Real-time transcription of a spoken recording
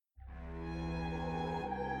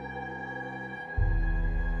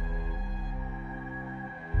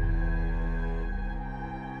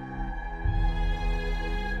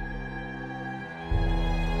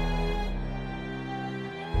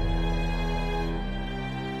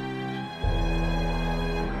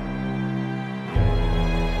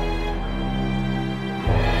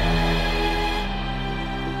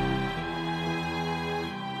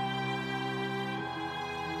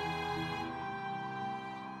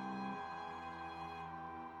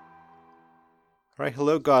All right,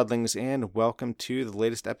 hello, Godlings, and welcome to the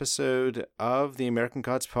latest episode of the American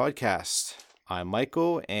Gods podcast. I'm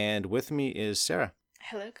Michael, and with me is Sarah.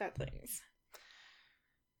 Hello, Godlings.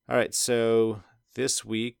 All right, so this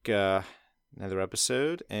week, another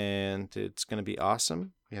episode, and it's going to be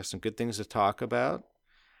awesome. We have some good things to talk about.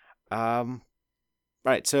 All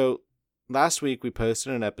right, so last week we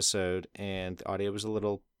posted an episode, and the audio was a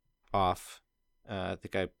little off. I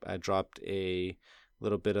think I dropped a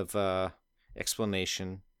little bit of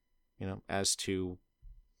explanation, as to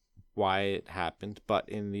why it happened. But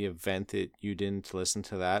in the event that you didn't listen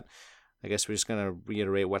to that, I guess we're just going to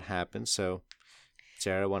reiterate what happened. So,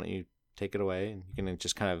 Sarah, why don't you take it away, and you can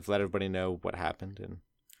just kind of let everybody know what happened. And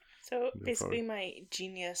So move basically, forward. my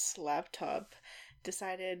genius laptop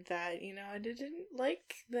decided that, I didn't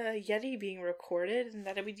like the Yeti being recorded and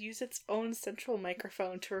that it would use its own central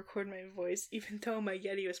microphone to record my voice, even though my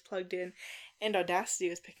Yeti was plugged in and Audacity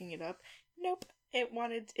was picking it up. Nope, it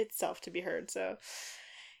wanted itself to be heard, so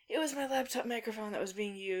it was my laptop microphone that was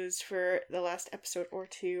being used for the last episode or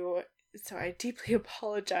two. So I deeply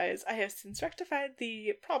apologize. I have since rectified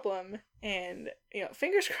the problem, and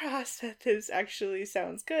fingers crossed that this actually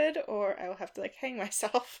sounds good, or I will have to hang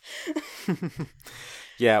myself.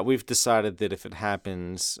 Yeah, we've decided that if it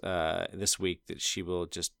happens this week, that she will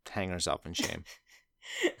just hang herself in shame.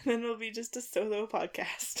 Then it'll be just a solo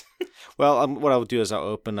podcast. Well, what I'll do is I'll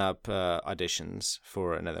open up auditions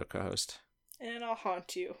for another co-host. And I'll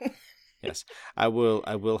haunt you. Yes, I will.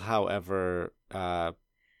 I will, however,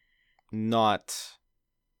 not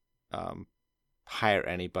hire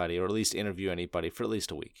anybody, or at least interview anybody for at least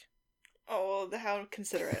a week. Oh, how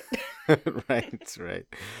considerate.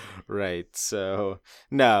 right. So,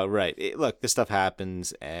 no, right. Look, this stuff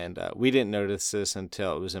happens, and we didn't notice this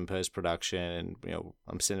until it was in post production, and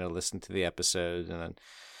I'm sitting there listening to the episode, and then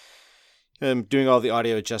I'm doing all the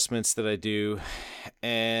audio adjustments that I do,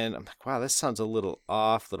 and I'm like, wow, this sounds a little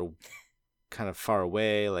off, little kind of far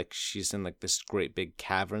away, like she's in this great big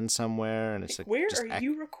cavern somewhere, and it's Where just are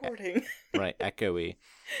you recording? right, echoey.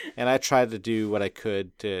 And I tried to do what I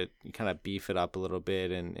could to kind of beef it up a little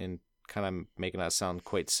bit, and kind of make it not sound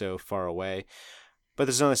quite so far away. But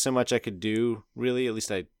there's only so much I could do, really. At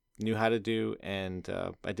least I knew how to do, and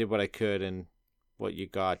I did what I could, and what you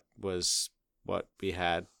got was what we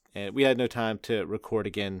had. And we had no time to record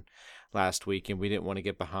again last week, and we didn't want to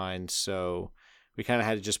get behind, so we kind of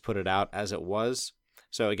had to just put it out as it was.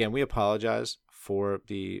 So again, we apologize for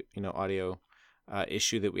the audio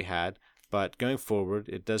issue that we had, but going forward,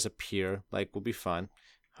 it does appear like we'll be fine,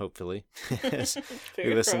 hopefully. as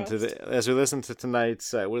we listen to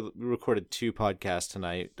tonight's, we recorded 2 podcasts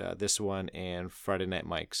tonight, this one and Friday Night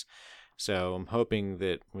Mike's. So I'm hoping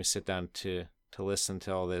that when we sit down to listen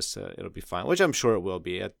to all this, it'll be fine, which I'm sure it will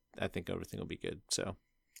be. I think everything will be good. So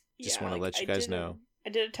just want to let you guys know. I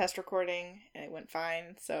did a test recording and it went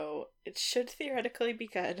fine, so it should theoretically be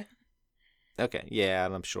good. Okay, yeah,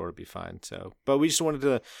 and I'm sure it'll be fine. So, but we just wanted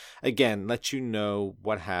to, again, let you know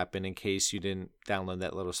what happened in case you didn't download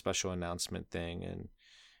that little special announcement thing and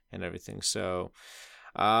everything. So,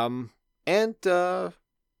 and yeah,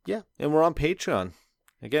 and we're on Patreon.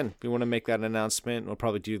 Again, we want to make that announcement. We'll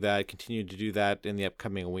probably continue to do that in the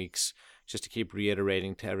upcoming weeks, just to keep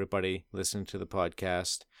reiterating to everybody listening to the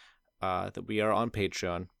podcast that we are on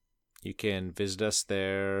Patreon. You can visit us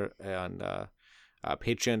there on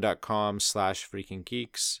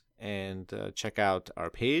patreon.com/freakinggeeks and check out our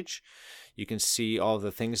page. You can see all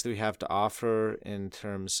the things that we have to offer in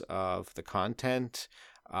terms of the content.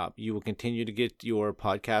 You will continue to get your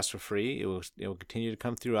podcast for free. It will continue to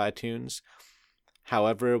come through iTunes.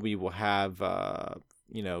 However, we will have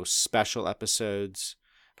special episodes.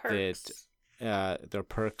 Perks. That there are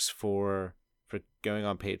perks for going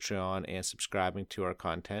on Patreon and subscribing to our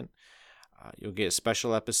content. You'll get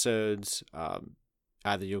special episodes.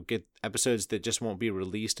 Either you'll get episodes that just won't be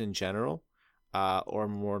released in general, or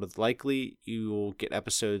more likely you'll get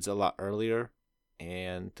episodes a lot earlier,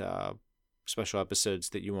 and special episodes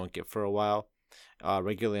that you won't get for a while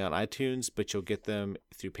regularly on iTunes, but you'll get them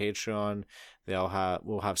through Patreon.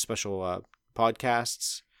 We'll have special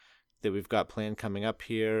podcasts that we've got planned coming up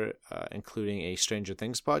here, including a Stranger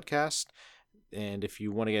Things podcast. And if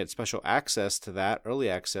you want to get special access to that, early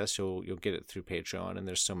access, you'll get it through Patreon. And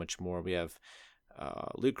there's so much more. We have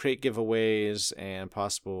Loot Crate giveaways and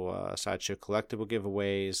possible Sideshow collectible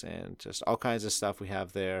giveaways, and just all kinds of stuff we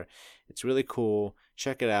have there. It's really cool.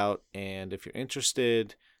 Check it out. And if you're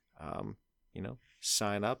interested,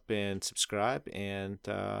 sign up and subscribe, and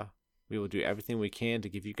we will do everything we can to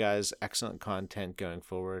give you guys excellent content going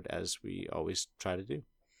forward, as we always try to do.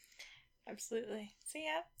 Absolutely. So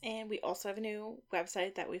yeah, and we also have a new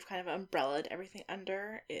website that we've kind of umbrellaed everything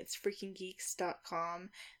under. It's freakinggeeks.com.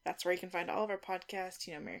 That's where you can find all of our podcasts,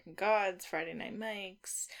 American Gods, Friday Night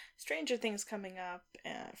Mics, Stranger Things coming up,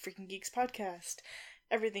 Freaking Geeks podcast.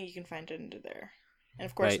 Everything you can find under there. And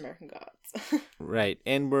of course, Right. American Gods. Right.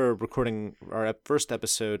 And we're recording our first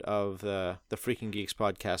episode of the Freaking Geeks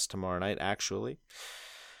podcast tomorrow night, actually.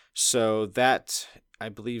 So that, I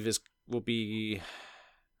believe, that will be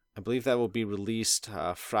released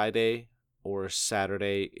Friday or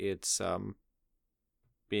Saturday. It's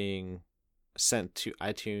being sent to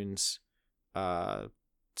iTunes.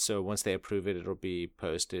 So once they approve it, it'll be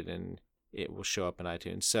posted and it will show up in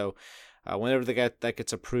iTunes. So whenever that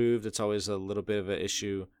gets approved, it's always a little bit of an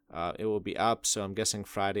issue. It will be up, so I'm guessing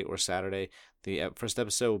Friday or Saturday. The first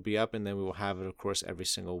episode will be up, and then we will have it, of course, every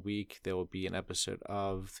single week. There will be an episode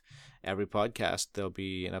of every podcast. There'll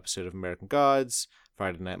be an episode of American Gods,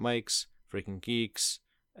 Friday Night Mics, Freaking Geeks,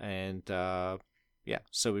 and so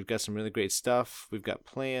we've got some really great stuff we've got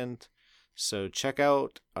planned. So check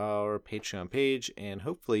out our Patreon page, and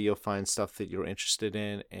hopefully you'll find stuff that you're interested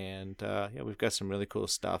in. And we've got some really cool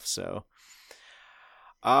stuff. So,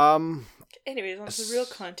 anyways, on to the real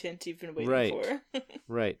content you've been waiting right, for.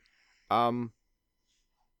 right.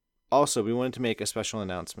 Also, we wanted to make a special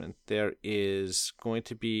announcement. There is going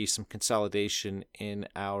to be some consolidation in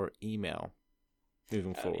our email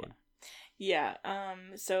moving forward. Yeah.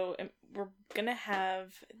 So we're gonna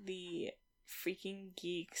have the Freaking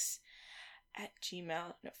Geeks at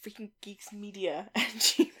Freaking Geeks Media at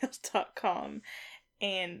gmail.com,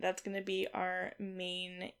 and that's gonna be our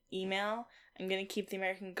main email. I'm gonna keep the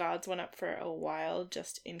American Gods one up for a while,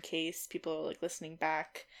 just in case people are like listening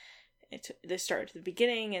back. They start at the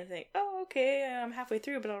beginning and think, oh, okay, I'm halfway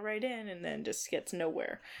through, but I'll write in, and then just gets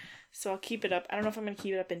nowhere. So I'll keep it up. I don't know if I'm gonna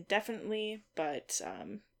keep it up indefinitely, but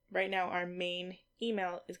right now our main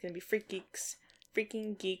email is gonna be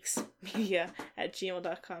freakinggeeksmedia at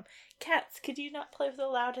gmail.com. Cats, could you not play with the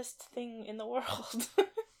loudest thing in the world?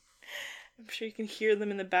 I'm sure you can hear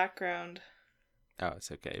them in the background. Oh,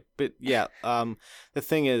 it's okay. But yeah, the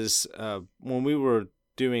thing is, when we were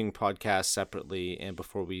doing podcasts separately and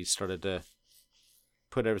before we started to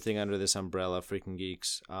put everything under this umbrella, Freaking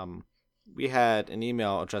Geeks, we had an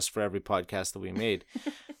email address for every podcast that we made.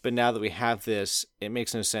 But now that we have this, it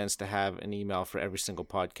makes no sense to have an email for every single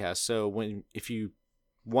podcast. So if you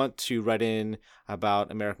want to write in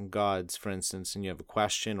about American Gods, for instance, and you have a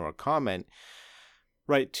question or a comment,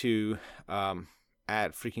 write to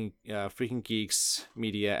at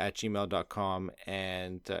freakinggeeksmedia at gmail.com,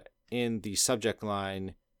 and in the subject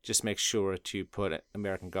line, just make sure to put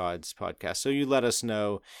American Gods podcast. So you let us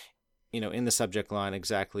know, in the subject line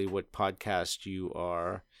exactly what podcast you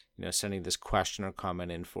are, sending this question or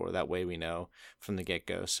comment in for. That way we know from the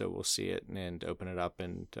get-go. So we'll see it and open it up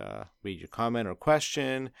and read your comment or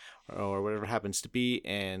question or whatever it happens to be,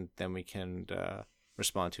 and then we can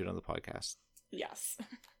respond to it on the podcast. Yes.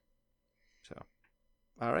 So,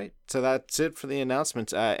 all right. So that's it for the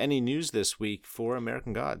announcements. Any news this week for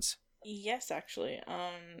American Gods? Yes, actually.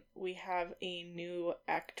 We have a new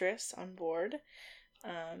actress on board.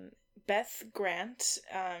 Beth Grant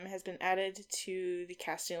has been added to the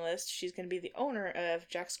casting list. She's going to be the owner of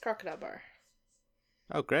Jack's Crocodile Bar.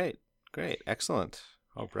 Oh, great. Excellent.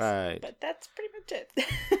 All right. But that's pretty much it.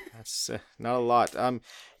 That's not a lot.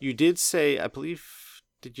 You did say, I believe,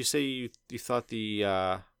 did you say you thought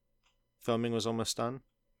the filming was almost done?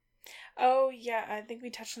 Oh, yeah. I think we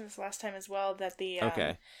touched on this last time as well, that the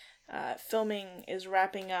okay. Filming is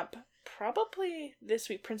wrapping up probably this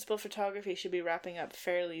week. Principal photography should be wrapping up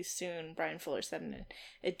fairly soon. Brian Fuller said in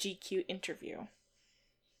a GQ interview.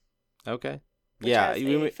 Okay. Which has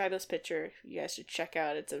a fabulous picture you guys should check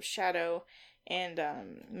out. It's of Shadow and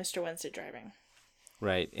Mr. Wednesday driving.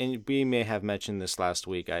 Right. And we may have mentioned this last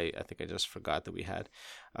week. I think I just forgot that we had.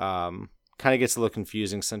 Kind of gets a little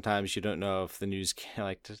confusing sometimes. You don't know if the news,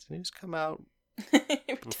 does the news come out?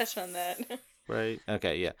 We touched on that. Right.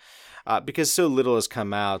 Okay. Yeah. Because so little has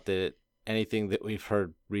come out that anything that we've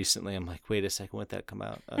heard recently, I'm like, wait a second, when did that come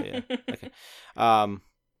out? Oh yeah. Okay.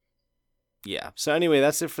 Yeah. So anyway,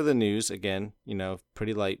 that's it for the news. Again,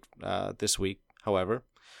 pretty light this week. However,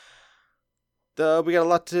 we got a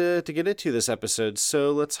lot to get into this episode,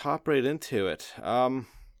 so let's hop right into it.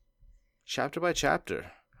 Chapter by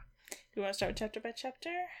chapter. You want to start chapter by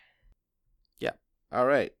chapter? Yeah. All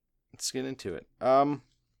right. Let's get into it.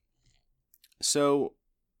 So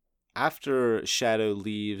after Shadow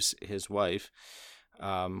leaves his wife,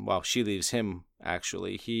 she leaves him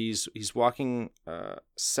actually. He's walking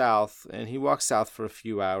south, and he walks south for a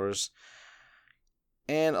few hours,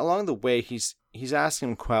 And along the way, he's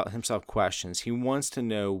asking himself questions. He wants to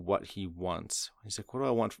know what he wants. He's like, what do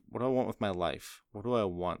I want? What do I want with my life? What do I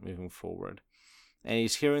want moving forward? And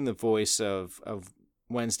he's hearing the voice of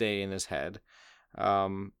Wednesday in his head.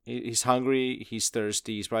 He's hungry. He's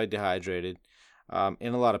thirsty. He's probably dehydrated.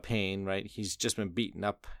 In a lot of pain, right? He's just been beaten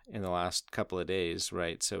up in the last couple of days,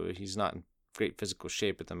 right? So he's not in great physical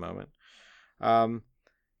shape at the moment.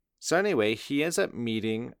 So anyway, he ends up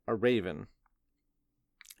meeting a raven.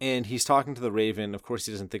 And he's talking to the raven. Of course,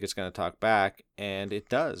 he doesn't think it's going to talk back. And it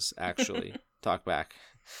does actually talk back.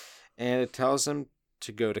 And it tells him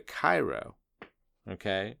to go to Cairo.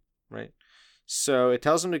 Okay, right? So it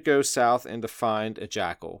tells him to go south and to find a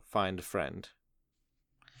jackal, find a friend.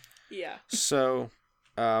 Yeah. So,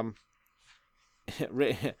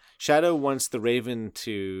 Shadow wants the raven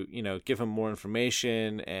to, give him more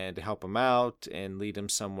information and to help him out and lead him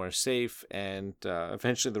somewhere safe. And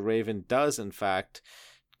eventually the raven does, in fact,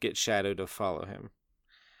 get Shadow to follow him.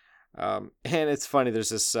 And it's funny, there's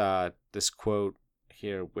this quote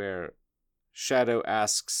here where Shadow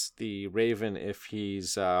asks the raven if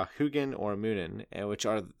he's Hugin or Munin, which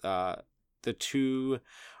are the two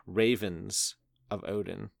ravens of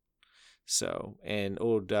Odin. So in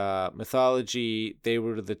old mythology, they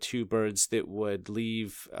were the two birds that would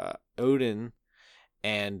leave Odin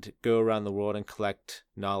and go around the world and collect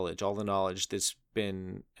knowledge, all the knowledge that's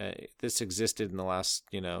been this existed in the last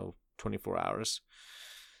 24 hours.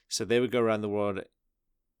 So they would go around the world,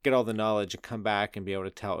 get all the knowledge, and come back and be able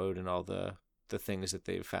to tell Odin all the things that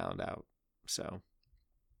they've found out. So,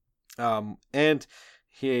 and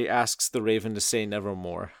he asks the raven to say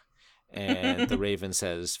nevermore, and the raven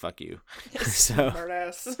says "fuck you." So,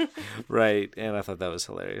 right, and I thought that was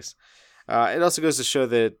hilarious. It also goes to show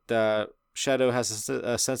that Shadow has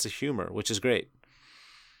a sense of humor, which is great.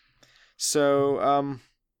 So,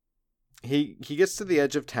 he gets to the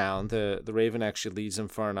edge of town. The raven actually leads him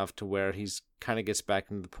far enough to where he's kind of gets back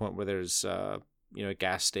into the point where there's a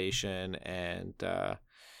gas station, and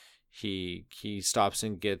he stops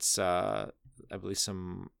and gets I believe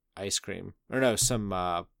some ice cream, or no,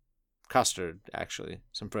 some custard, actually,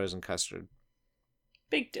 some frozen custard.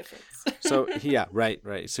 Big difference. So yeah,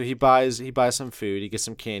 right. So he buys some food. He gets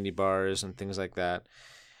some candy bars and things like that.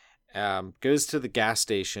 Goes to the gas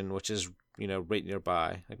station, which is right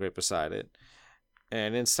nearby, like right beside it.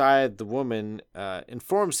 And inside, the woman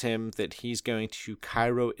informs him that he's going to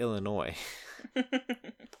Cairo, Illinois,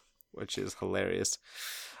 which is hilarious.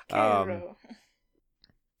 Cairo.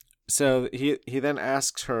 So he then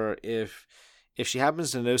asks her if she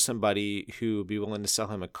happens to know somebody who would be willing to sell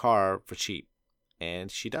him a car for cheap. And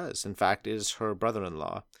she does. In fact, it is her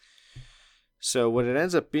brother-in-law. So what it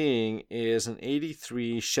ends up being is an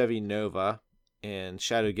 83 Chevy Nova, and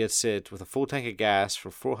Shadow gets it with a full tank of gas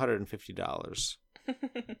for $450.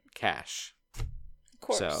 Cash. Of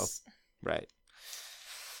course. So, right.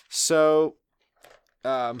 So,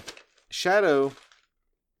 Shadow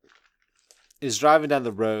is driving down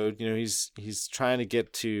the road. He's trying to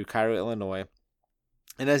get to Cairo, Illinois.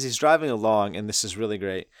 And as he's driving along, and this is really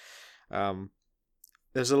great,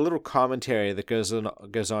 there's a little commentary that goes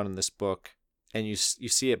on in this book, and you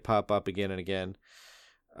see it pop up again and again.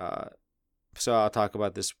 So I'll talk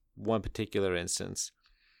about this one particular instance.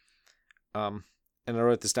 And I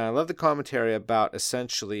wrote this down. I love the commentary about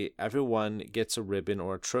essentially everyone gets a ribbon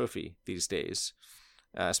or a trophy these days,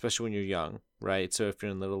 especially when you're young, right? So if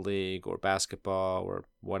you're in Little League or basketball or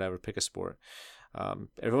whatever, pick a sport.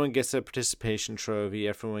 Everyone gets a participation trophy.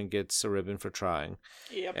 Everyone gets a ribbon for trying.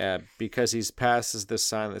 Yep. Because he's passes this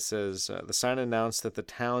sign that says, the sign announced that the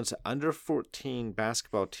town's under-14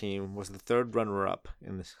 basketball team was the third runner-up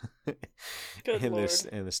in this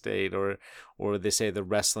in the state, or they say the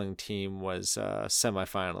wrestling team was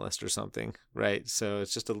semi-finalist or something, right? So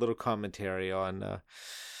it's just a little commentary on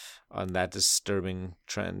that disturbing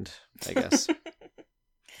trend, I guess.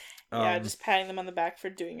 Yeah, just patting them on the back for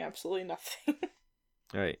doing absolutely nothing.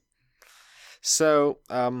 Right. So,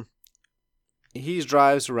 he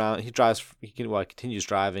continues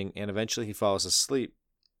driving, and eventually he falls asleep.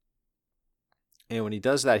 And when he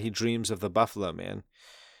does that, he dreams of the Buffalo Man.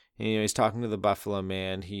 And, he's talking to the Buffalo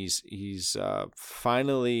Man. He's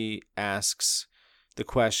finally asks the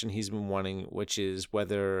question he's been wanting, which is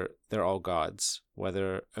whether they're all gods,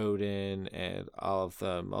 whether Odin and all of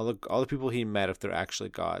them, all the people he met, if they're actually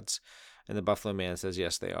gods. And the Buffalo Man says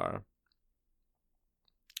yes, they are.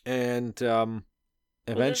 And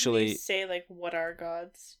eventually, he say what are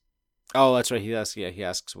gods? Oh, that's right. He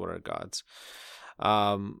asks what are gods.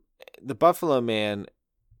 The Buffalo Man,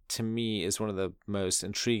 to me, is one of the most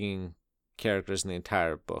intriguing characters in the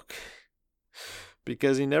entire book,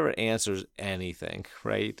 because he never answers anything,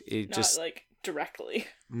 right? It Not just like directly.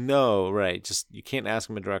 no, right? Just you can't ask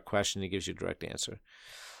him a direct question; he gives you a direct answer.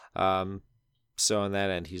 So on that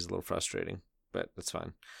end, he's a little frustrating, but that's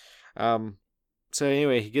fine. So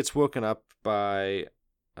anyway, he gets woken up by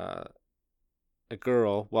a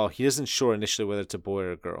girl. Well, he isn't sure initially whether it's a boy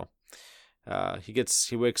or a girl.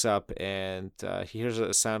 He wakes up and he hears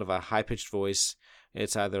a sound of a high pitched voice.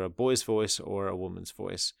 It's either a boy's voice or a woman's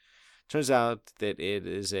voice. Turns out that it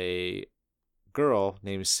is a girl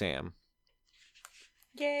named Sam.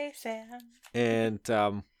 Yay, Sam. And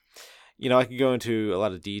I can go into a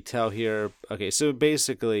lot of detail here. Okay, so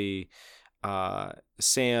basically,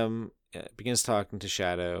 Sam begins talking to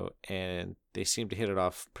Shadow, and they seem to hit it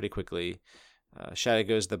off pretty quickly. Shadow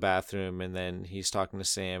goes to the bathroom, and then he's talking to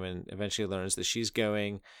Sam, and eventually learns that she's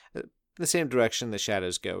going the same direction that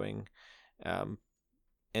Shadow's going.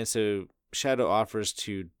 And so Shadow offers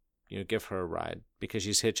to, give her a ride because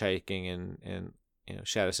she's hitchhiking, and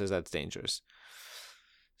Shadow says that's dangerous.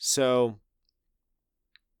 So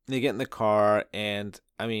they get in the car, and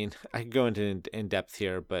I mean, I can go into in depth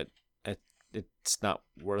here, but it's not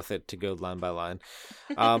worth it to go line by line.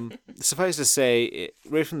 Suffice to say,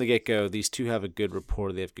 right from the get-go, these two have a good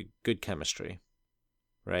rapport. They have good chemistry,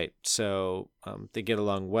 right? So they get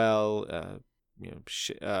along well.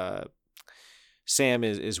 Sam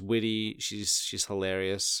is witty. She's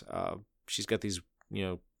hilarious. She's got these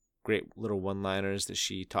great little one-liners that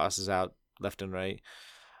she tosses out left and right.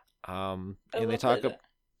 And they talk.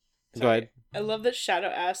 Go ahead. I love that Shadow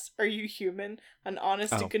asks, "Are you human? An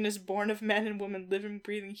honest to goodness, born of man and woman, living,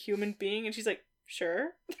 breathing human being?" And she's like,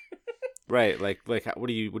 "Sure." Right. Like, what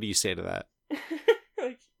do you say to that?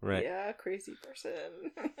 Like, right. Yeah, crazy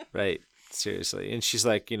person. Right. Seriously. And she's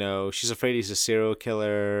like, she's afraid he's a serial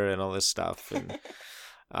killer and all this stuff. And,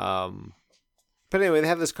 but anyway, they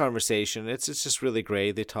have this conversation. It's just really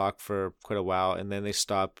great. They talk for quite a while, and then they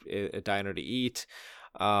stop at a diner to eat.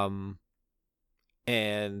 And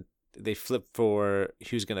they flip for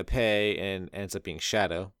who's going to pay, and ends up being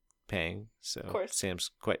Shadow paying. So of course. Sam's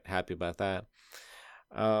quite happy about that.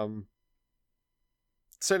 So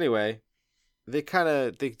anyway, they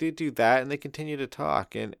do that, and they continue to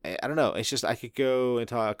talk. And I don't know, it's just I could go and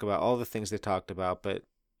talk about all the things they talked about, but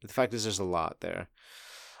the fact is there's a lot there.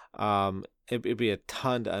 It'd be a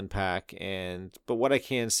ton to unpack, but what I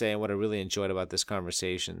can say and what I really enjoyed about this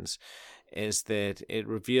conversations is that it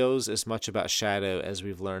reveals as much about Shadow as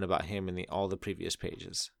we've learned about him in all the previous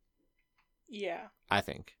pages. Yeah, I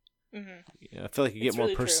think. Mm-hmm. I feel like you get more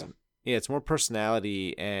really true. Yeah, it's more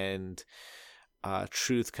personality and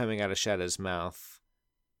truth coming out of Shadow's mouth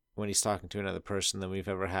when he's talking to another person than we've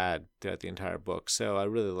ever had throughout the entire book. So I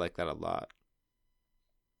really like that a lot.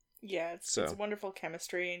 Yeah, it's wonderful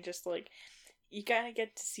chemistry, and just like you kind of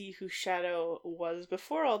get to see who Shadow was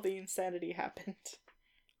before all the insanity happened.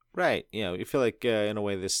 Right. You feel like in a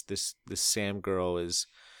way this Sam girl is,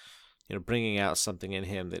 bringing out something in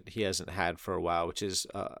him that he hasn't had for a while, which is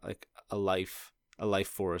like a life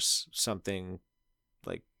force, something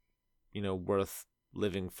like, worth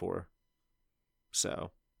living for.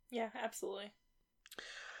 So. Yeah, absolutely.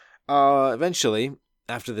 Eventually,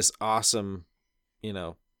 after this awesome,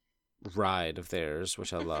 ride of theirs,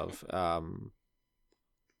 which I love,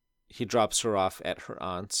 he drops her off at her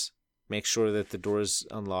aunt's, makes sure that the door is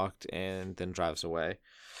unlocked, and then drives away.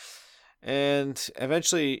 And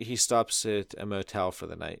eventually he stops at a motel for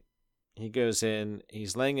the night. He goes in,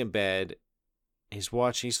 he's laying in bed, he's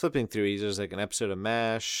flipping through, there's like an episode of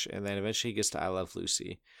MASH, and then eventually he gets to I Love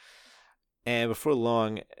Lucy. And before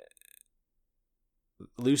long,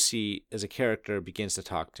 Lucy as a character begins to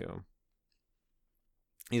talk to him.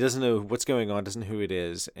 He doesn't know what's going on, doesn't know who it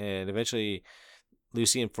is, and eventually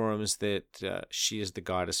Lucy informs that she is the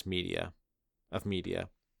goddess of media,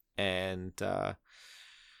 and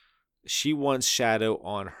she wants Shadow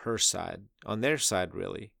on her side, on their side,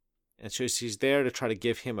 really. And so she's there to try to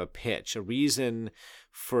give him a pitch, a reason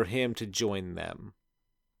for him to join them,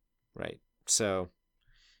 right? So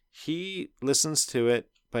he listens to it,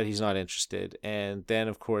 but he's not interested. And then,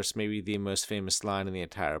 of course, maybe the most famous line in the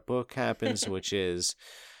entire book happens, which is,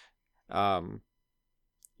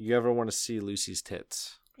 you ever want to see Lucy's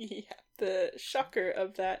tits? Yeah, the shocker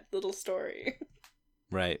of that little story.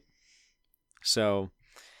 Right. So,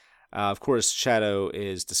 of course, Shadow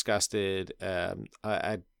is disgusted.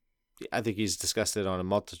 I think he's disgusted on a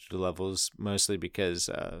multitude of levels, mostly because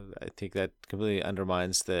I think that completely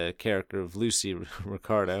undermines the character of Lucy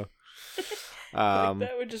Ricardo. Like,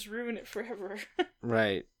 that would just ruin it forever.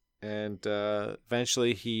 Right. And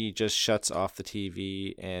eventually he just shuts off the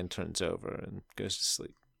TV and turns over and goes to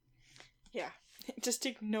sleep. Yeah. Just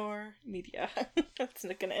ignore media. That's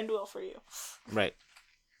not gonna end well for you. Right.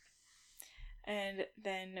 And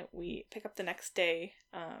then we pick up the next day.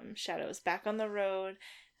 Shadow's back on the road.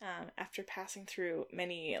 After passing through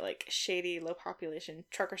many like shady, low population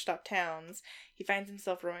trucker stop towns, he finds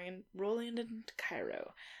himself rolling into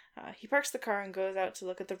Cairo. He parks the car and goes out to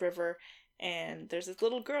look at the river, and there's this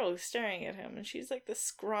little girl who's staring at him, and she's like this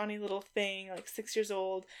scrawny little thing, like 6 years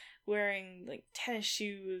old, wearing like tennis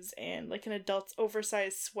shoes and like an adult's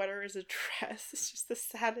oversized sweater as a dress. It's just the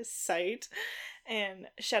saddest sight. And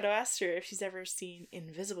Shadow asks her if she's ever seen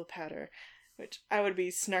invisible powder, which I would be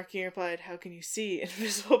snarky and replied, "How can you see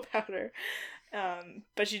invisible powder?"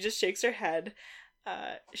 But she just shakes her head.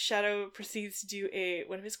 Shadow proceeds to do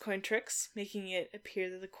one of his coin tricks, making it appear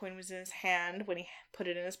that the coin was in his hand when he put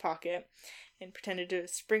it in his pocket, and pretended to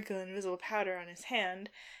sprinkle invisible powder on his hand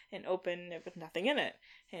and open it with nothing in it.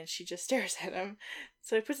 And she just stares at him.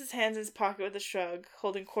 So he puts his hands in his pocket with a shrug,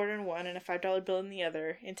 holding quarter in one and a $5 bill in the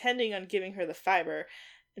other, intending on giving her the fiver,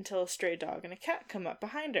 until a stray dog and a cat come up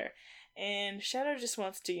behind her. And Shadow just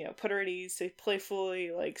wants to, put her at ease, so he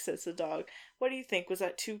playfully, says to the dog, "What do you think? Was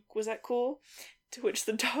that cool?" To which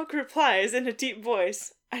the dog replies in a deep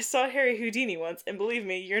voice, "I saw Harry Houdini once, and believe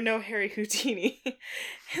me, you're no Harry Houdini."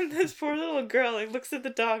 And this poor little girl, looks at the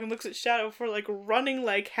dog and looks at Shadow for, running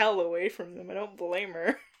like hell away from them. I don't blame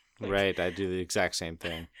her. Right, I do the exact same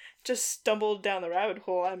thing. Just stumbled down the rabbit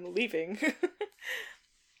hole, I'm leaving.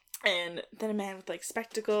 And then a man with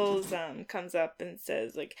spectacles comes up and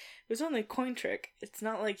says it was only a coin trick. It's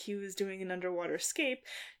not like he was doing an underwater escape.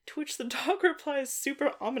 To which the dog replies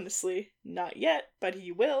super ominously, "Not yet, but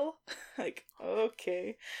he will."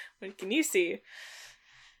 Okay, what can you see?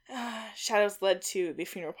 Shadow's led to the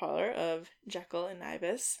funeral parlor of Jekyll and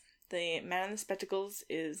Ibis. The man in the spectacles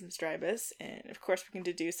is Mr. Ibis, and of course we can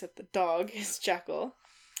deduce that the dog is Jekyll.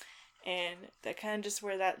 And that kind of just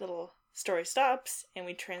where that little story stops, and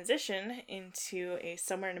we transition into a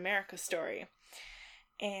Somewhere in America story.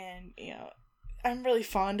 And, I'm really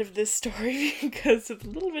fond of this story because of the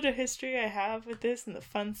little bit of history I have with this and the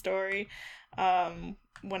fun story.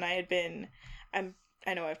 When I had been,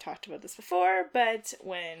 I know I've talked about this before, but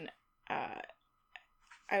when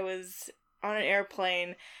I was on an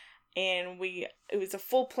airplane, and it was a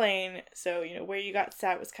full plane, so, where you got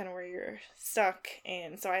sat was kind of where you're stuck,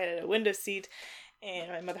 and so I had a window seat,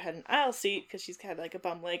 and my mother had an aisle seat, because she's had, a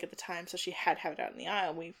bum leg at the time, so she had to have it out in the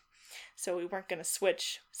aisle. So we weren't going to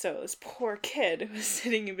switch, so this poor kid was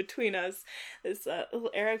sitting in between us, this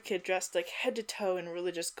little Arab kid dressed, head to toe in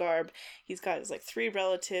religious garb. He's got his, 3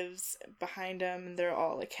 relatives behind him, and they're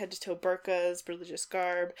all, head to toe burqas, religious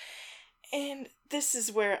garb. And this is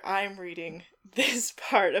where I'm reading this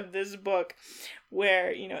part of this book,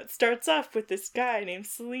 where, it starts off with this guy named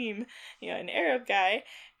Salim, an Arab guy,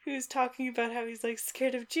 who's talking about how he's,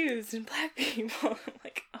 scared of Jews and black people. I'm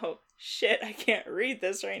like, oh, shit, I can't read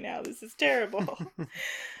this right now. This is terrible.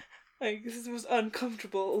 This is the most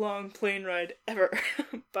uncomfortable long plane ride ever.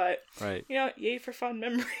 But, right. Yay for fond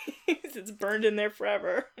memories. It's burned in there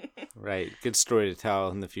forever. Right. Good story to tell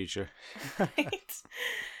in the future. Right.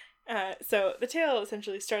 So the tale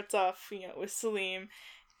essentially starts off, with Salim,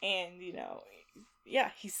 and,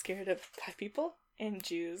 he's scared of black people and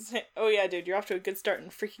Jews. Oh yeah, dude, you're off to a good start in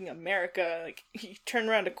freaking America. You turn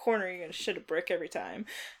around a corner, you're gonna shit a brick every time.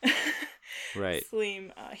 Right.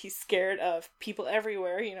 Salim, he's scared of people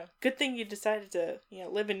everywhere. Good thing you decided to,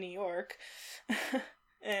 live in New York.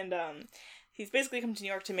 And, he's basically come to New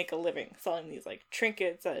York to make a living, selling these,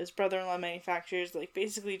 trinkets that his brother-in-law manufactures,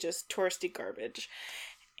 basically just touristy garbage.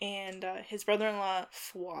 And his brother-in-law,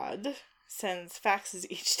 Fuad, sends faxes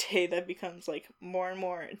each day that becomes, more and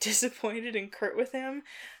more disappointed and curt with him.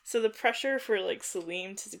 So the pressure for,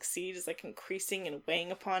 Salim to succeed is, increasing and weighing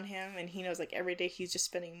upon him. And he knows, every day he's just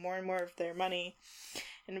spending more and more of their money.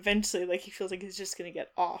 And eventually, he feels like he's just going to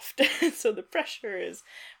get offed. So the pressure is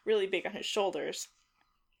really big on his shoulders.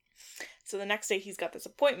 So the next day he's got this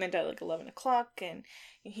appointment at, 11 o'clock. And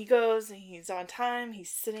he goes, and he's on time. He's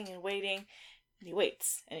sitting and waiting. And he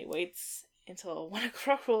waits until 1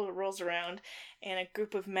 o'clock rolls around, and a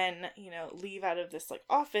group of men, leave out of this,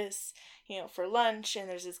 office, for lunch, and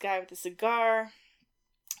there's this guy with a cigar,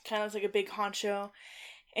 kind of looks like a big honcho,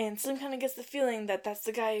 and Slim kind of gets the feeling that that's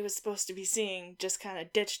the guy he was supposed to be seeing, just kind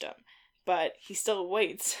of ditched him, but he still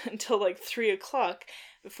waits until, 3 o'clock,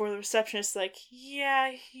 before the receptionist's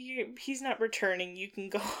yeah, he's not returning, you can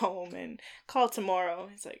go home and call tomorrow.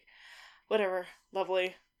 He's like, whatever,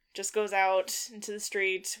 lovely. just goes out into the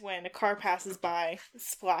street when a car passes by,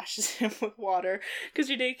 splashes him with water, because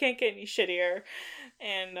your day can't get any shittier.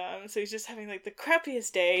 And so he's just having like the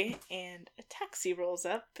crappiest day, and a taxi rolls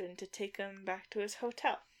up and to take him back to his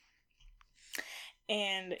hotel.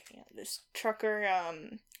 And this trucker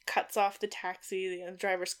cuts off the taxi. The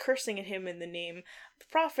driver's cursing at him in the name of the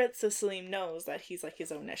Prophet, so Salim knows that he's like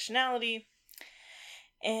his own nationality.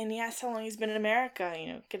 And he asks how long he's been in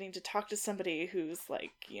America, getting to talk to somebody who's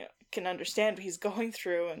like, can understand what he's going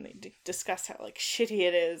through, and they discuss how like shitty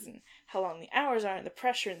it is and how long the hours are and the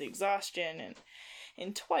pressure and the exhaustion.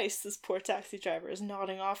 And twice this poor taxi driver is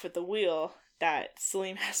nodding off at the wheel that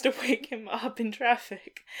Salim has to wake him up in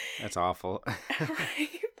traffic. That's awful.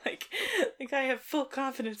 Right? Like, I have full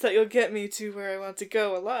confidence that you'll get me to where I want to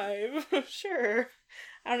go alive. Sure.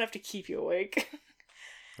 I don't have to keep you awake.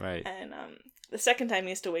 Right. And the second time he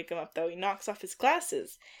has to wake him up, though, he knocks off his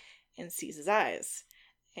glasses and sees his eyes.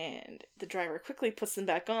 And the driver quickly puts them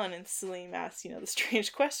back on, and Salim asks, the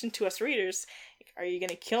strange question to us readers, are you going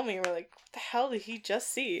to kill me? And we're like, what the hell did he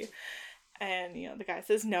just see? And, the guy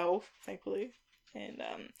says no, thankfully. And,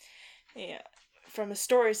 from a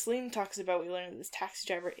story Salim talks about, we learn that this taxi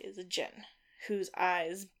driver is a jinn, whose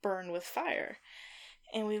eyes burn with fire.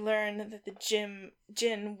 And we learn that the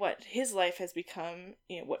jinn, what his life has become,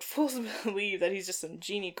 what fools believe that he's just some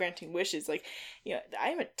genie granting wishes. Like,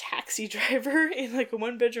 I'm a taxi driver in, like, a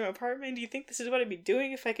one-bedroom apartment. Do you think this is what I'd be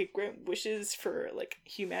doing if I could grant wishes for, like,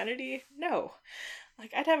 humanity? No.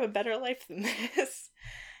 Like, I'd have a better life than this.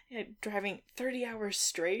 Driving 30 hours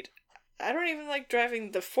straight. I don't even like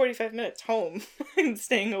driving the 45 minutes home and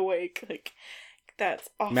staying awake. Like, that's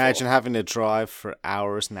awful. Imagine having to drive for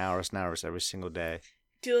hours and hours and hours every single day.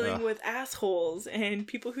 Dealing with assholes and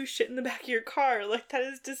people who shit in the back of your car. Like, that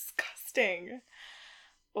is disgusting.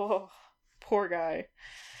 Oh, poor guy.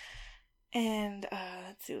 And,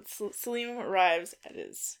 let's see. Salim arrives at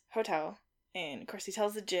his hotel. And, of course, he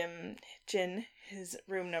tells the Jinn his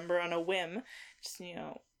room number on a whim. Just,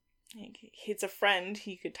 it's a friend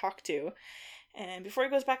he could talk to. And before he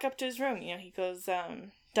goes back up to his room, he goes,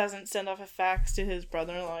 doesn't send off a fax to his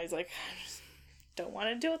brother-in-law. He's like, I just don't want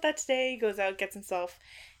to deal with that today. He goes out, gets himself,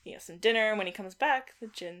 some dinner. And when he comes back, the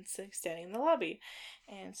Jinn's standing in the lobby.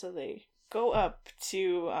 And so they go up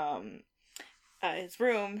to his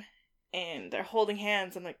room, and they're holding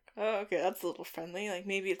hands. I'm like, oh, okay, that's a little friendly. Like,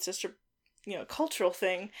 maybe it's just a, cultural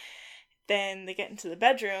thing. Then they get into the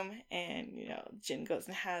bedroom, and, Jinn goes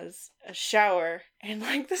and has a shower, and,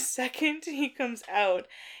 like, the second he comes out,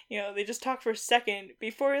 they just talk for a second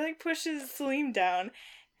before he, like, pushes Salim down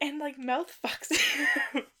and, like, mouth fucks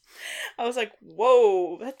him. I was like,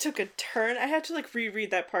 whoa, that took a turn. I had to, like,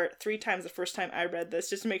 reread that part 3 times the first time I read this,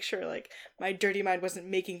 just to make sure, like, my dirty mind wasn't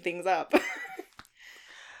making things up.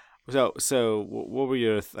 So what were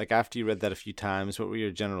your, like, after you read that a few times, what were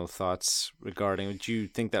your general thoughts regarding, did you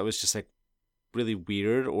think that was just, like, really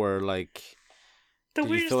weird, or, like, the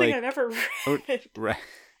weirdest thing I've ever read? Right.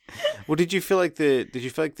 Well, did you feel like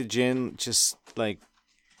the Jinn just, like,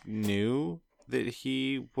 knew that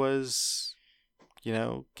he was,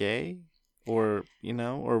 gay? Or,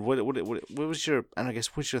 or what was your, I don't know,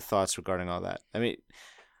 what's your thoughts regarding all that? I mean,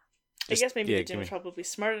 I guess maybe the Jinn was probably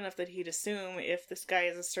smart enough that he'd assume if this guy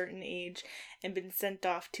is a certain age and been sent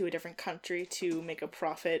off to a different country to make a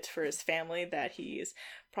profit for his family, that he's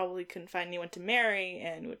probably couldn't find anyone to marry,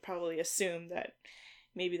 and would probably assume that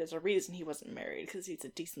maybe there's a reason he wasn't married, because he's a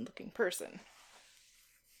decent looking person.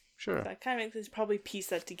 Sure. That kind of makes us probably piece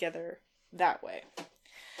that together that way.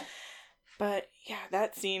 But yeah,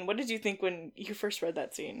 that scene, what did you think when you first read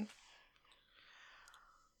that scene?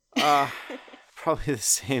 Probably the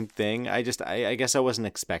same thing. I guess I wasn't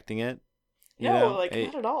expecting it. Not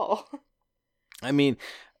at all. I mean,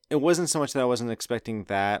 it wasn't so much that I wasn't expecting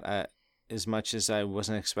that as much as I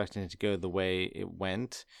wasn't expecting it to go the way it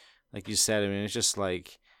went. Like you said, I mean, it's just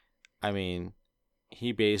like,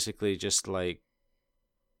 he basically just, like,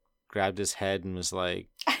 grabbed his head and was like,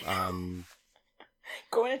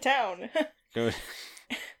 going to town.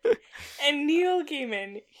 And Neil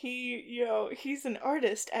Gaiman, he's an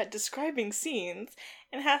artist at describing scenes,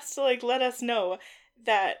 and has to, like, let us know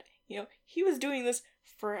that, he was doing this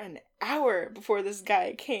for an hour before this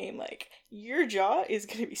guy came. Like, your jaw is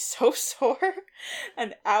gonna be so sore.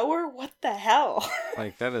 An hour? What the hell?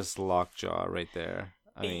 Like, that is lockjaw right there.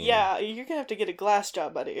 I mean, yeah, you're gonna have to get a glass jaw,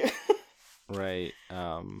 buddy. Right.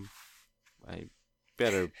 I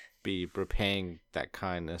better be repaying that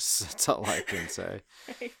kindness. That's all I can say.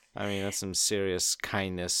 Right. I mean, that's some serious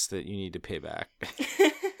kindness that you need to pay back.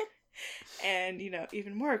 And,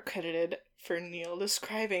 even more credited for Neil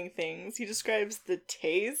describing things. He describes the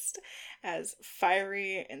taste as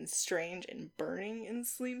fiery and strange and burning in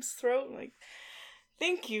Salim's throat. Like,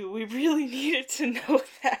 thank you. We really needed to know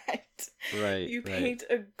that. Right. You right. paint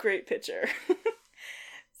a great picture.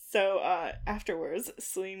 So afterwards,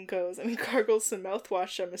 Salim goes and gargles some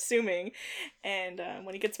mouthwash, I'm assuming, and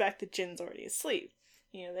when he gets back, the Jinn's already asleep.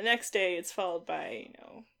 The next day, it's followed by,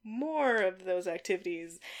 more of those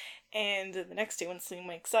activities, and the next day when Salim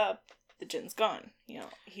wakes up, the Jinn's gone.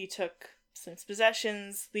 He took Salim's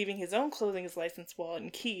possessions, leaving his own clothing, his license, wallet,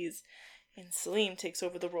 and keys, and Salim takes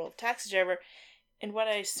over the role of taxi driver, and what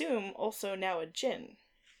I assume also now a Jinn.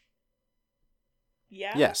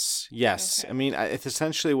 Yeah? Yes. Okay. I mean, it's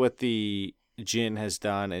essentially what the Jinn has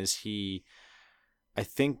done is I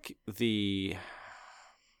think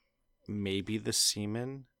maybe the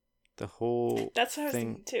semen, the whole That's what thing,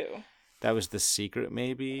 I was thinking too. That was the secret,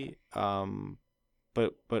 maybe.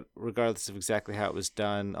 But regardless of exactly how it was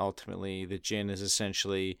done, ultimately the Jinn is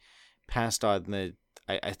essentially passed on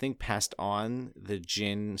passed on the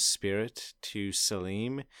Jinn spirit to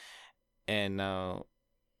Salim, and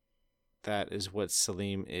that is what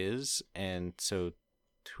Salim is, and so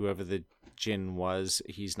whoever the Jinn was,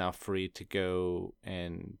 he's now free to go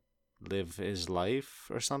and live his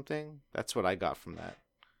life or something. That's what I got from that.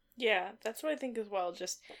 Yeah, that's what I think as well.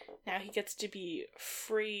 Just now he gets to be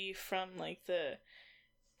free from the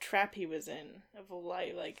trap he was in of a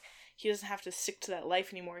life. He doesn't have to stick to that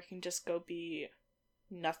life anymore. He can just go be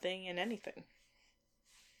nothing and anything.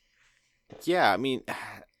 Yeah, I mean,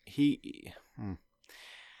 I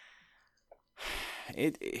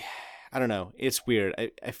don't know. It's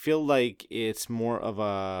weird. I feel like it's more of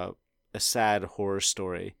a sad horror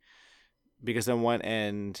story, because on one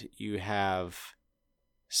end you have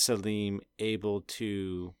Salim able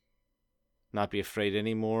to not be afraid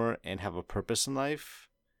anymore and have a purpose in life,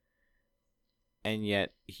 and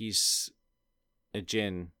yet he's a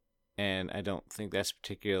Jinn, and I don't think that's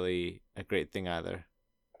particularly a great thing either.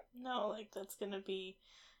 No, that's gonna be...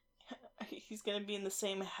 He's gonna be in the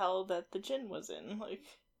same hell that the Jinn was in.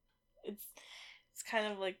 It's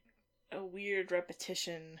kind of like a weird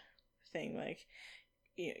repetition thing.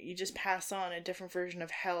 You just pass on a different version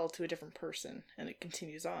of hell to a different person, and it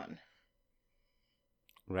continues on.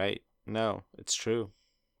 Right. No, it's true.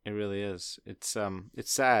 It really is. It's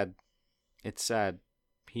sad. It's sad.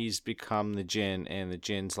 He's become the Jinn, and the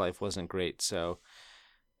Jinn's life wasn't great, so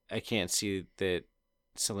I can't see that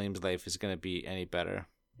Salim's life is going to be any better.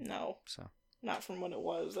 No. So. Not from what it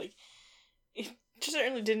was. It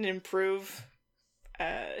certainly didn't improve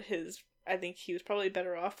I think he was probably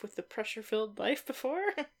better off with the pressure-filled life before.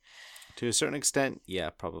 To a certain extent, yeah,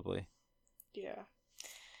 probably. Yeah.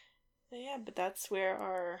 But that's where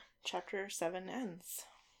our chapter 7 ends.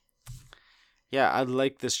 Yeah, I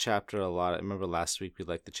like this chapter a lot. I remember last week we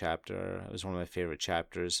liked the chapter. It was one of my favorite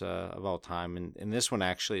chapters of all time. And this one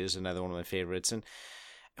actually is another one of my favorites. And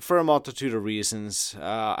for a multitude of reasons.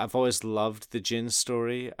 I've always loved the Jinn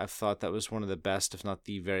story. I've thought that was one of the best, if not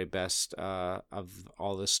the very best, of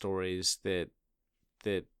all the stories that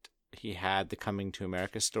he had, the Coming to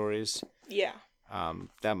America stories. Yeah.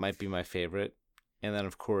 That might be my favorite. And then,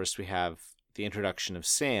 of course, we have the introduction of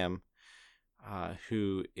Sam,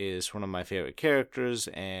 who is one of my favorite characters,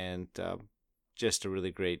 and just a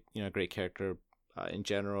really great character in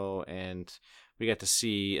general. And we got to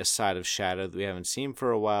see a side of Shadow that we haven't seen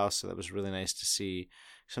for a while, so that was really nice to see.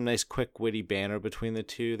 Some nice, quick, witty banter between the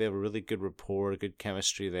two. They have a really good rapport, good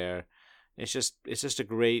chemistry there. It's just a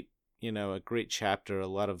great, a great chapter. A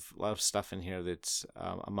lot of stuff in here that's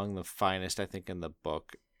among the finest, I think, in the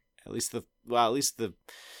book. At least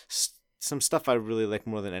some stuff I really like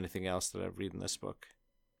more than anything else that I've read in this book.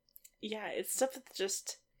 Yeah, it's stuff that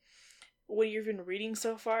just, what you've been reading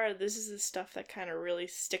so far, this is the stuff that kind of really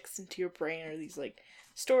sticks into your brain, or these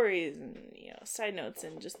stories and side notes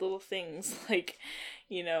and just little things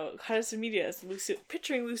Hadassah Media,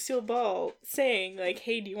 picturing Lucille Ball saying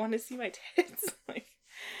hey, do you want to see my tits?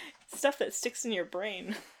 Stuff that sticks in your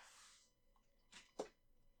brain.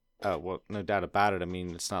 Oh, well, no doubt about it. I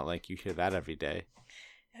mean, it's not like you hear that every day.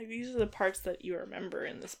 These are the parts that you remember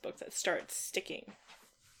in this book that start sticking.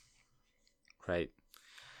 Right.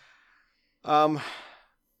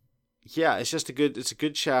 Yeah, it's a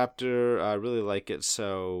good chapter. I really like it.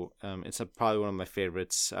 So, it's probably one of my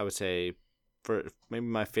favorites. I would say, for maybe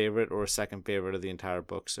my favorite or second favorite of the entire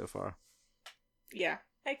book so far. Yeah,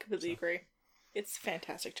 I completely agree. It's a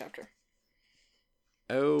fantastic chapter.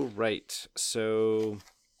 Oh, right. So,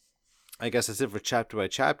 I guess that's it for chapter by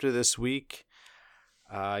chapter this week.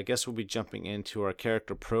 I guess we'll be jumping into our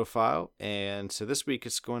character profile. And so this week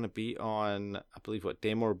it's going to be on, I believe,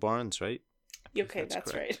 Daymore Barnes, right? If Okay, that's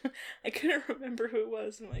that's correct. right. I couldn't remember who it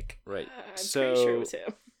was. I'm like, Right. I'm pretty sure it So was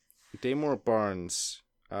him. Damore Barnes.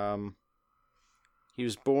 He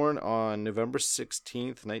was born on November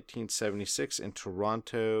 16th, 1976, in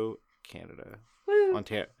Toronto, Canada. Woo!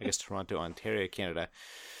 Ontario, I guess Toronto, Ontario, Canada.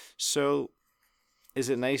 So, is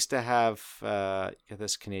it nice to have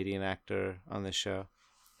this Canadian actor on this show?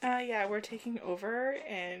 Yeah, we're taking over,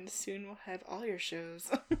 and soon we'll have all your shows.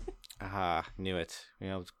 Aha, knew it.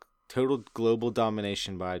 Total global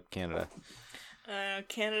domination by Canada.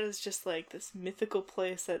 Canada's just like this mythical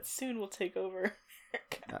place that soon will take over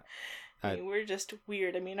America. I mean, we're just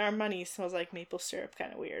weird. I mean, our money smells like maple syrup,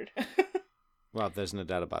 kind of weird. Well, there's no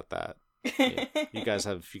doubt about that. Yeah. You guys,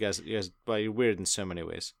 well, you're weird in so many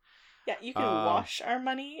ways. Yeah, you can wash our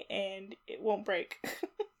money and it won't break.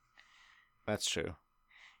 That's true.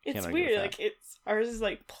 It's weird. Like ours is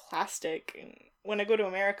like plastic, and when I go to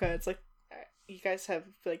America, it's like you guys have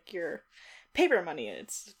like your paper money, and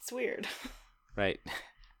it's weird. Right.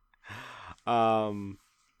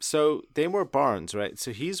 So Damore Barnes, right?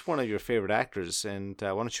 So he's one of your favorite actors, and why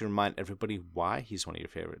don't you remind everybody why he's one of your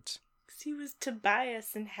favorites? Because he was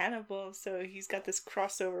Tobias in Hannibal, so he's got this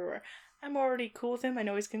crossover where I'm already cool with him. I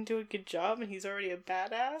know he's gonna do a good job, and he's already a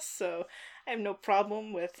badass, so I have no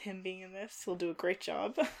problem with him being in this. He'll do a great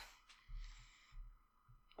job.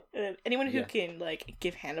 Anyone who can like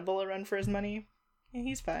give Hannibal a run for his money, yeah,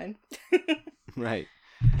 he's fine. Right.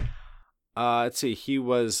 Let's see. He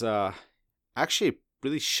was actually a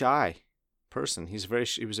really shy person. He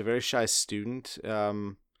was a very shy student.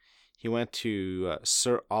 He went to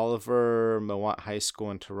Sir Oliver Mowat High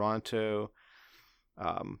School in Toronto.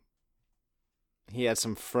 He had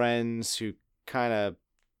some friends who kind of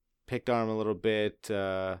picked on him a little bit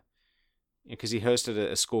because he hosted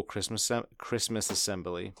a school Christmas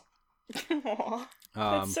assembly. Aww,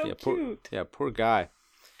 that's so cute. Poor guy.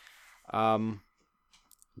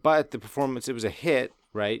 But the performance, it was a hit,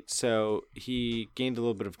 right? So he gained a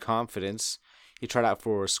little bit of confidence. He tried out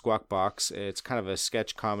for Squawk Box. It's kind of a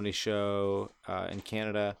sketch comedy show in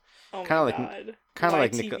Canada. Oh kind my of god. like kind of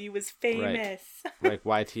like YTV was famous. Right, like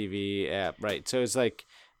YTV, yeah, right. So it's like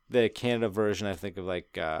the Canada version, I think, of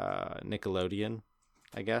like Nickelodeon,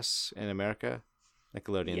 I guess, in America.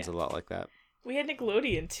 Nickelodeon's a lot like that. We had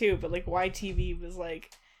Nickelodeon too, but like YTV was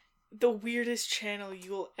like the weirdest channel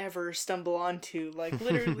you'll ever stumble onto. Like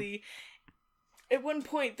literally at one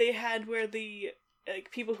point they had where the like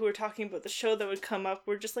people who were talking about the show that would come up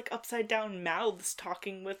were just like upside down mouths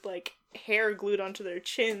talking with like hair glued onto their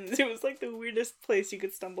chins. It was like the weirdest place you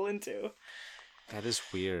could stumble into. That is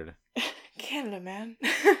weird. Canada, man.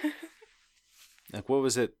 Like, what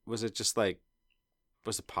was it? Was it just like,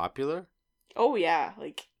 was it popular? Oh yeah,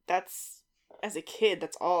 like that's, as a kid,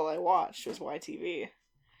 that's all I watched was YTV.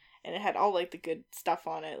 And it had all like the good stuff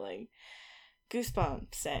on it, like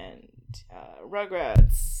Goosebumps and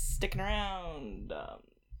Rugrats, Sticking Around,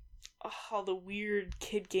 all the weird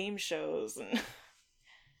kid game shows. And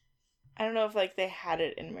I don't know if like they had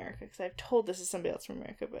it in America, because I've told this to somebody else from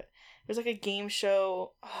America, but there's like a game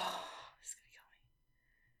show. Oh, it's gonna kill me.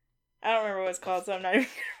 I don't remember what it's called, so I'm not even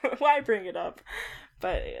why bring it up.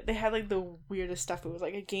 But they had like the weirdest stuff. It was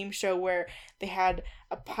like a game show where they had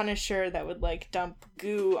a Punisher that would like dump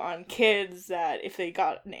goo on kids that if they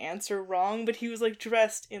got an answer wrong, but he was like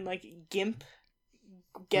dressed in like gimp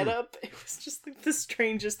getup. It was just like the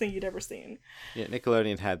strangest thing you'd ever seen. Yeah,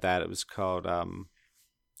 Nickelodeon had that. It was called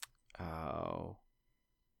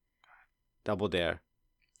Double Dare.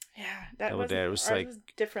 Yeah, that Double Dare. It was like was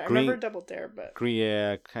different. I remember Double Dare, but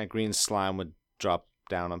kind of green slime would drop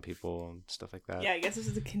down on people and stuff like that. Yeah, I guess this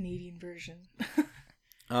is the Canadian version.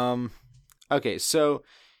 Okay, so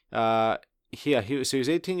he was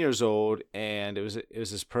 18 years old, and it was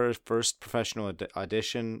his first professional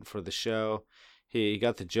audition for the show. He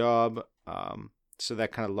got the job, so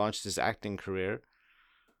that kind of launched his acting career.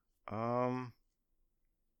 And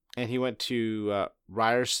he went to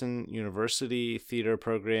Ryerson University theater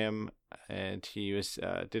program, and he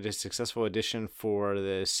did a successful audition for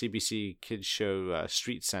the CBC kids show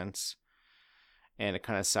Street Sense, and it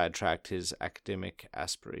kind of sidetracked his academic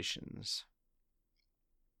aspirations.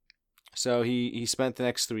 So he spent the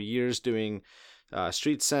next 3 years doing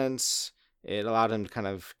Street Sense. It allowed him to kind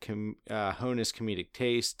of hone his comedic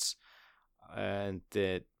tastes, but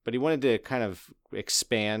he wanted to kind of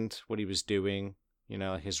expand what he was doing,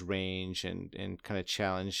 his range, and kind of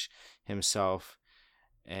challenge himself.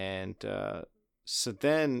 And so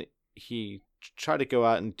then he tried to go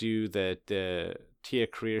out and do the Tia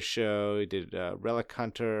Career show. He did Relic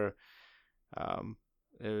Hunter.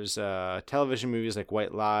 There's television movies like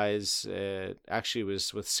White Lies. It actually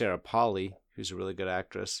was with Sarah Polley, who's a really good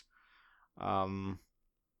actress. and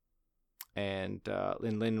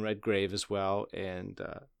Lynn Redgrave as well. And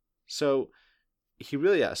so he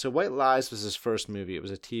really, yeah. So White Lies was his first movie. It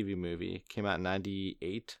was a TV movie. It came out in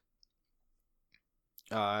 98.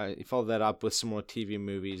 He followed that up with some more TV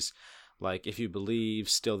movies like If You Believe,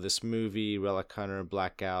 Still This Movie, Relic Hunter,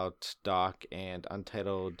 Blackout, Doc, and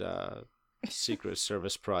Untitled Secret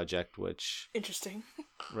Service Project, which... Interesting.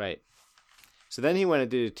 Right. So then he went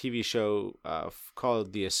and did a TV show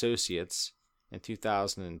called The Associates in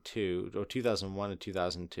 2002, or 2001 to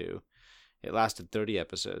 2002. It lasted 30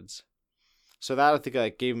 episodes. So that, I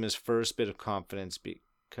think, gave him his first bit of confidence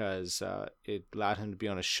because it allowed him to be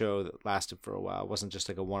on a show that lasted for a while. It wasn't just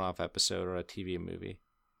like a one-off episode or a TV movie.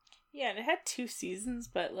 Yeah, and it had 2 seasons,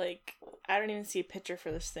 but, like, I don't even see a picture for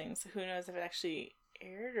this thing, so who knows if it actually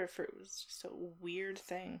aired or if it was just a weird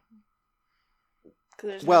thing.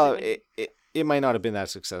 Well, it might not have been that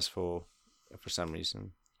successful for some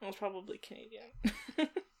reason. It was probably Canadian.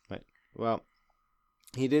 Right. Well,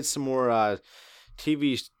 he did some more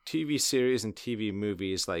TV series and TV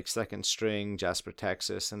movies like Second String, Jasper,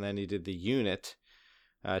 Texas, and then he did The Unit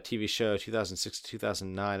TV show 2006 to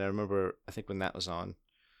 2009. I remember, I think when that was on.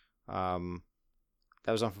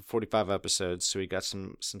 That was on for 45 episodes, so he got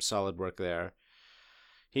some solid work there.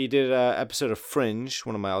 He did an episode of Fringe,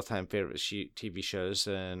 one of my all-time favorite TV shows,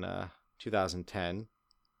 in 2010.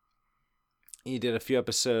 He did a few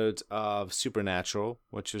episodes of Supernatural,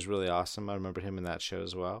 which was really awesome. I remember him in that show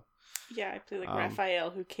as well. Yeah, I played like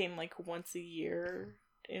Raphael, who came like once a year,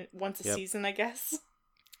 once a season, I guess.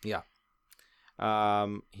 Yeah.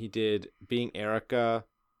 He did Being Erica,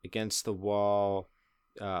 Against the Wall,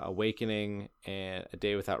 Awakening, and A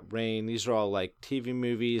Day Without Rain. These are all like TV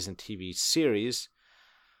movies and TV series.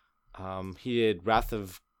 He did Wrath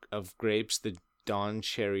of Grapes, the Don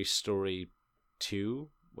Cherry Story 2,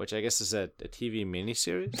 which I guess is a TV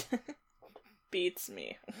miniseries. Beats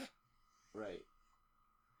me. Right.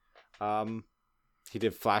 He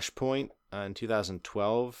did Flashpoint in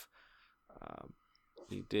 2012.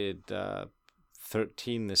 He did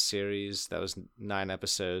 13, the series. That was 9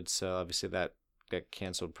 episodes, so obviously that got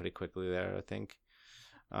canceled pretty quickly there, I think.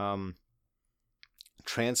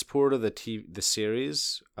 Transporter, the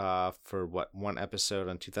series, for one episode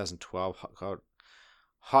in 2012 called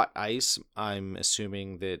Hot Ice. I'm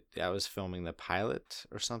assuming that I was filming the pilot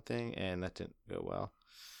or something, and that didn't go well.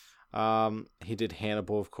 He did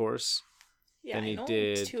Hannibal, of course. Yeah, and he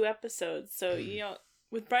did 2 episodes. So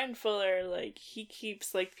with Bryan Fuller, like he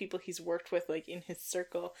keeps like people he's worked with like in his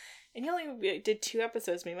circle, and he only did 2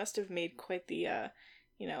 episodes. But he must have made quite the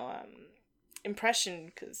impression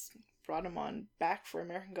because brought him on back for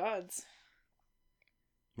American Gods.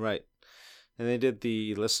 Right. And they did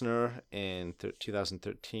The Listener in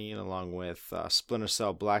 2013, along with Splinter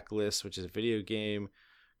Cell Blacklist, which is a video game,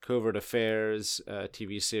 Covert Affairs,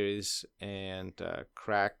 TV series, and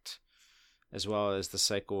Cracked, as well as The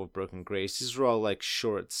Cycle of Broken Grace. These are all like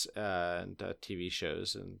shorts and TV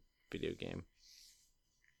shows and video game.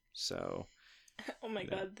 So... Oh my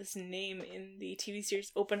god, this name in the TV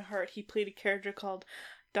series Open Heart, he played a character called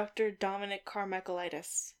Dr. Dominic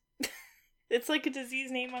Carmichaelitis. It's like a disease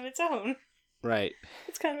name on its own. Right.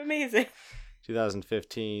 It's kind of amazing.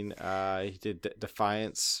 2015, he did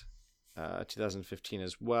Defiance, 2015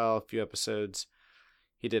 as well, a few episodes.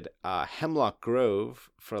 He did Hemlock Grove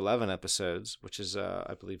for 11 episodes, which is,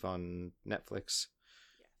 I believe, on Netflix.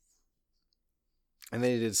 And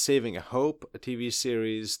then he did Saving Hope, a TV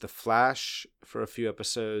series, The Flash for a few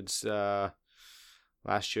episodes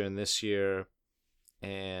last year and this year,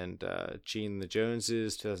 and Gene the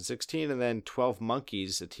Joneses, 2016, and then 12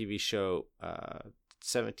 Monkeys, a TV show,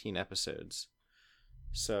 17 episodes.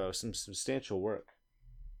 So some substantial work.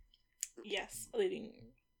 Yes, leading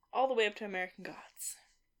all the way up to American Gods.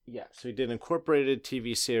 Yeah, so he did incorporated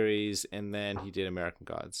TV series, and then he did American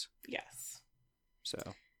Gods. Yes.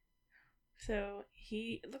 So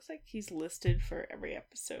it looks like he's listed for every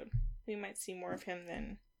episode. We might see more of him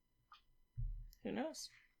then. Who knows?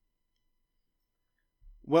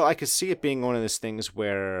 Well, I could see it being one of those things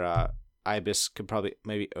where Ibis could probably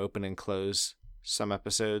maybe open and close some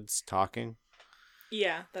episodes talking.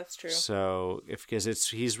 Yeah, that's true. So because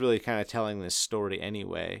he's really kind of telling this story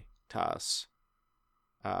anyway to us,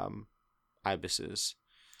 Ibis is.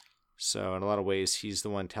 So in a lot of ways, he's the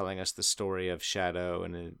one telling us the story of Shadow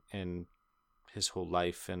and his whole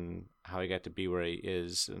life and how he got to be where he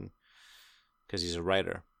is, and because he's a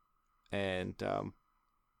writer, and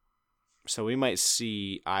so we might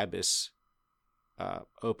see Ibis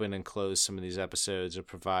open and close some of these episodes, or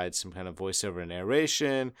provide some kind of voiceover and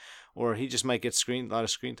narration, or he just might get a lot of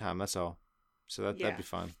screen time. That's all. So that'd be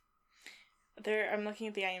fun. I'm looking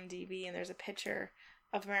at the IMDb, and there's a picture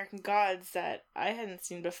of American Gods that I hadn't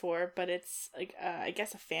seen before, but it's like I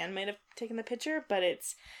guess a fan might have taken the picture, but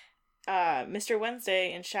it's Mr.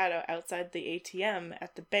 Wednesday and Shadow outside the ATM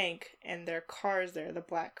at the bank, and their car's there, the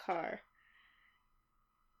black car.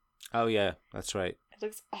 Oh yeah, that's right. It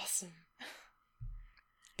looks awesome.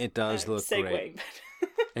 It does look great. But...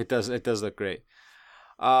 It does look great.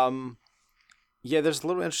 Yeah, there's a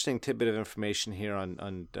little interesting tidbit of information here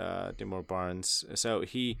on Damore Barnes. So when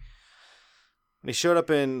he showed up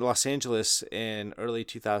in Los Angeles in early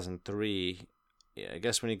 2003, I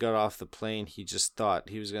guess when he got off the plane, he just thought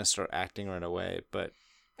he was going to start acting right away, but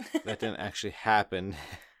that didn't actually happen.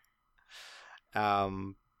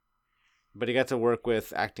 But he got to work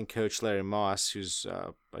with acting coach Larry Moss, who's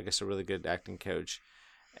I guess a really good acting coach,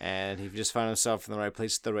 and he just found himself in the right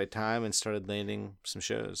place at the right time and started landing some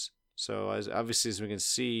shows. So obviously, as we can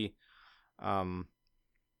see,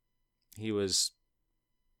 he was,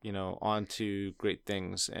 on to great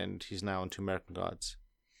things, and he's now into American Gods.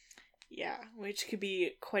 Yeah, which could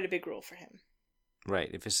be quite a big role for him. Right.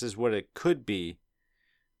 If this is what it could be,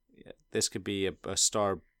 this could be a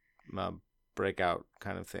star breakout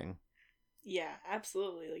kind of thing. Yeah,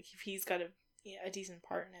 absolutely. Like, if he's got a decent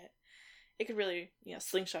part in it, it could really,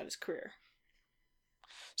 slingshot his career.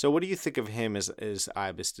 So what do you think of him as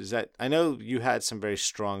Ibis? I know you had some very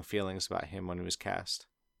strong feelings about him when he was cast.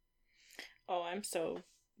 Oh, I'm so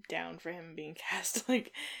down for him being cast.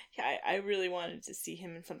 Like, yeah, I really wanted to see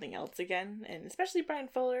him in something else again, and especially Brian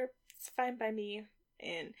Fuller. It's fine by me,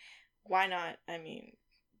 and why not? I mean,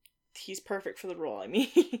 he's perfect for the role. I mean,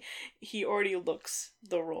 he already looks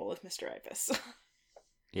the role of Mr. Ibis.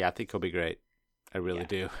 Yeah, I think he'll be great. I really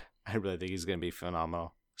do. I really think he's going to be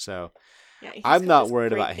phenomenal. So yeah, I'm not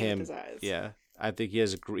worried about him. Yeah, I think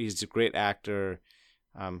he's a great actor.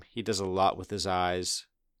 He does a lot with his eyes.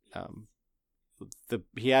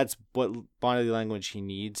 He adds what body language he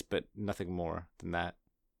needs, but nothing more than that.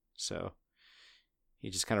 So he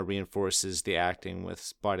just kind of reinforces the acting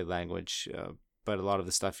with body language. But a lot of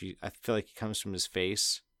the stuff, I feel like it comes from his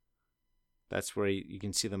face. That's where you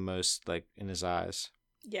can see the most, like, in his eyes.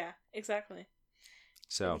 Yeah, exactly.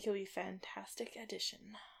 So I think he'll be a fantastic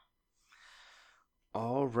addition.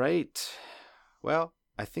 All right. Well,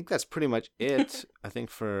 I think that's pretty much it. I think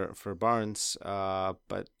for Barnes.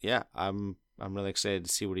 But yeah, I'm really excited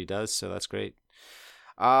to see what he does. So that's great.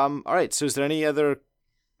 All right. So is there any other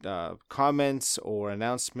comments or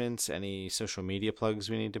announcements? Any social media plugs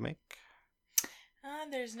we need to make?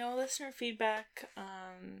 There's no listener feedback.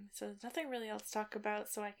 So there's nothing really else to talk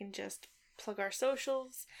about. So I can just plug our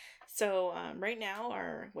socials. So right now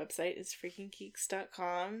our website is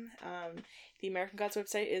freakinggeeks.com. The American Gods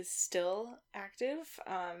website is still active,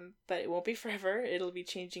 but it won't be forever. It'll be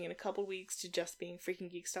changing in a couple weeks to just being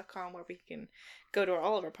freakinggeeks.com, where we can go to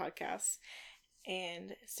all of our podcasts.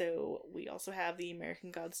 And so we also have the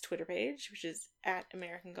American Gods Twitter page, which is at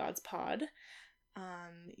American Gods Pod.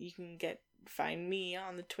 You can find me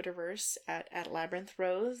on the Twitterverse at Labyrinth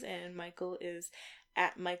Rose, and Michael is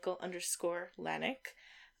at Michael_Lanik.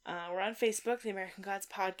 We're on Facebook, the American Gods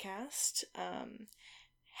Podcast.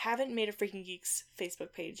 Haven't made a Freaking Geeks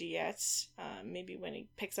Facebook page yet. Maybe when it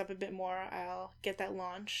picks up a bit more, I'll get that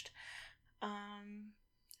launched. I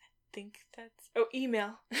think that's... Oh,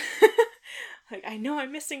 email. Like, I know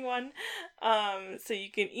I'm missing one. So you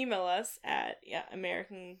can email us at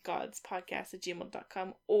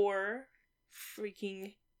AmericanGodsPodcast@gmail.com or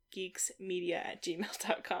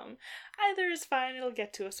freakinggeeksmedia@gmail.com. Either is fine. It'll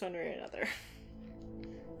get to us one way or another.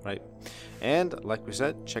 Right. And like we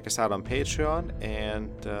said, check us out on Patreon.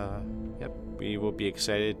 And we will be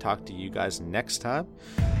excited to talk to you guys next time.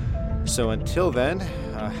 So until then,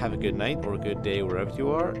 have a good night or a good day wherever you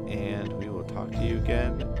are. And we will talk to you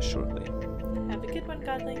again shortly. Have a good one,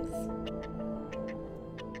 Godlings.